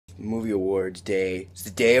Movie Awards Day. It's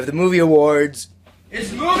the day of the movie awards.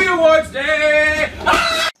 It's Movie Awards Day!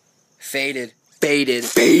 Ah! Faded. Faded.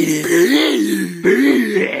 Faded. Faded.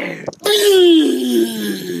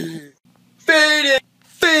 Faded.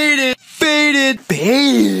 Faded. Faded.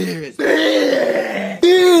 Faded.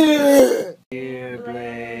 Dear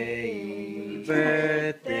Blake,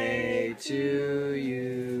 birthday to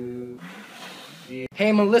you.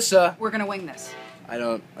 Hey Melissa. We're gonna wing this. I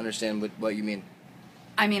don't understand what you mean.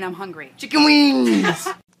 I mean, I'm hungry. Chicken wings!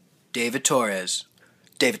 David Torres.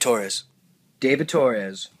 David Torres. David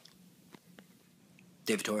Torres.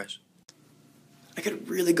 David Torres. I could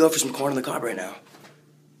really go for some corn on the cob right now.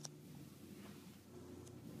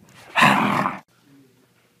 That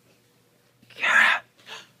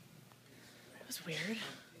was weird.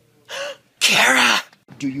 Kara!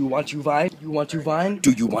 Do you want to vine? You want to vine?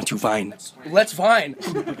 Do you want to vine? Let's vine!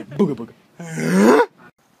 Booga booga.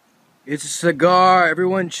 It's a cigar,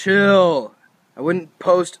 everyone chill. I wouldn't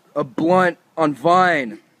post a blunt on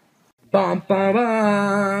Vine. Bum bum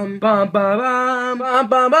bum bum bum bum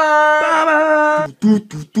bum bum.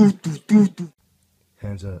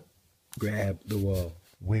 Hands up. Grab the wall.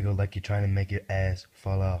 Wiggle like you're trying to make your ass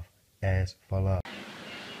fall off. Ass fall off.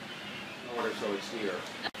 Order so it's here.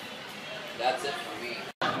 That's it for me.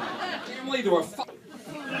 Can't believe there were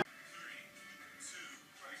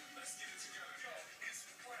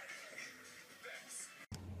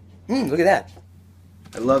Look at that.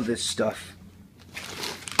 I love this stuff.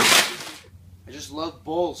 I just love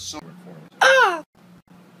bowls so much. Ah!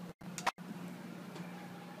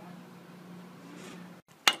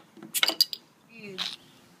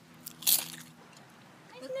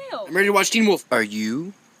 I'm ready to watch Teen Wolf. Are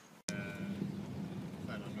you? I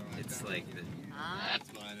don't know. It's like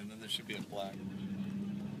that's mine, and then there should be a black.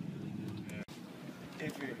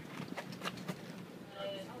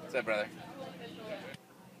 What's up, brother?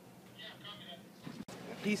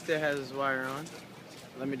 Piece there has his wire on.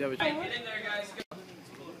 Let me double check. Get in there, guys.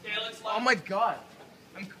 Okay, let's Oh my god.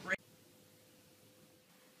 I'm crazy.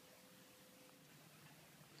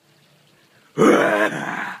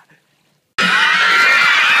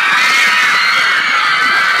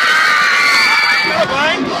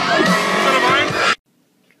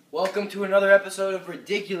 Welcome to another episode of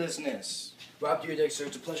Ridiculousness. Rob Deerdexter,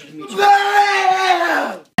 it's a pleasure to meet you.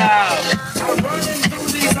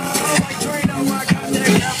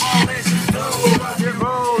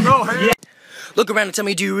 Look around and tell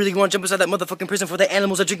me, do you really want to jump inside that motherfucking prison for the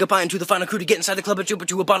animals that drink a pint into the final crew to get inside the club and jump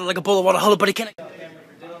into a bottle like a bowl of water? Hello, buddy, can I?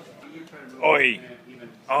 Oi!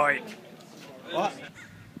 Oi! What?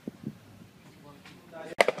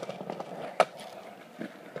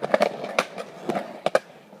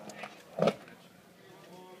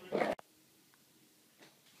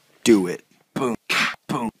 Do it. Boom.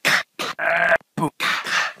 Boom. Boom.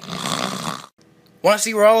 Want to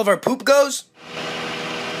see where all of our poop goes?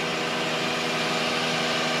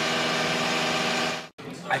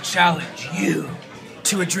 I challenge you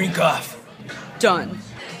to a drink off. Done.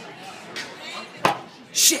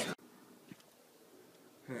 Shit.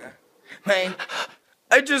 Man,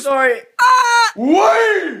 I just sorry. Ah!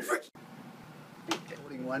 Wait!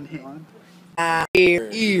 Holding one hand. Oh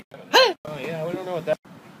yeah, we don't know what that.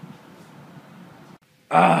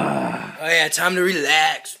 Oh yeah, time to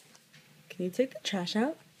relax. Can you take the trash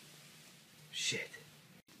out? Shit.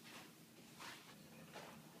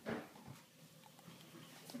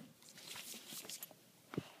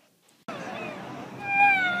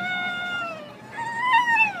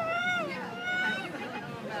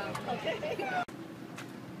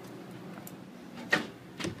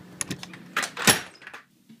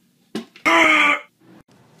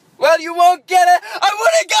 Well, you won't get it. I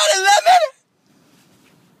would've got it, Lemon!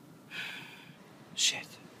 Shit.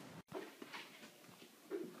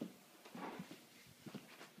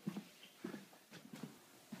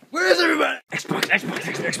 Where is everybody?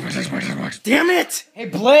 Xbox. Damn it! Hey,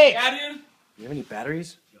 Blake! Yeah, dude? You have any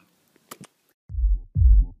batteries?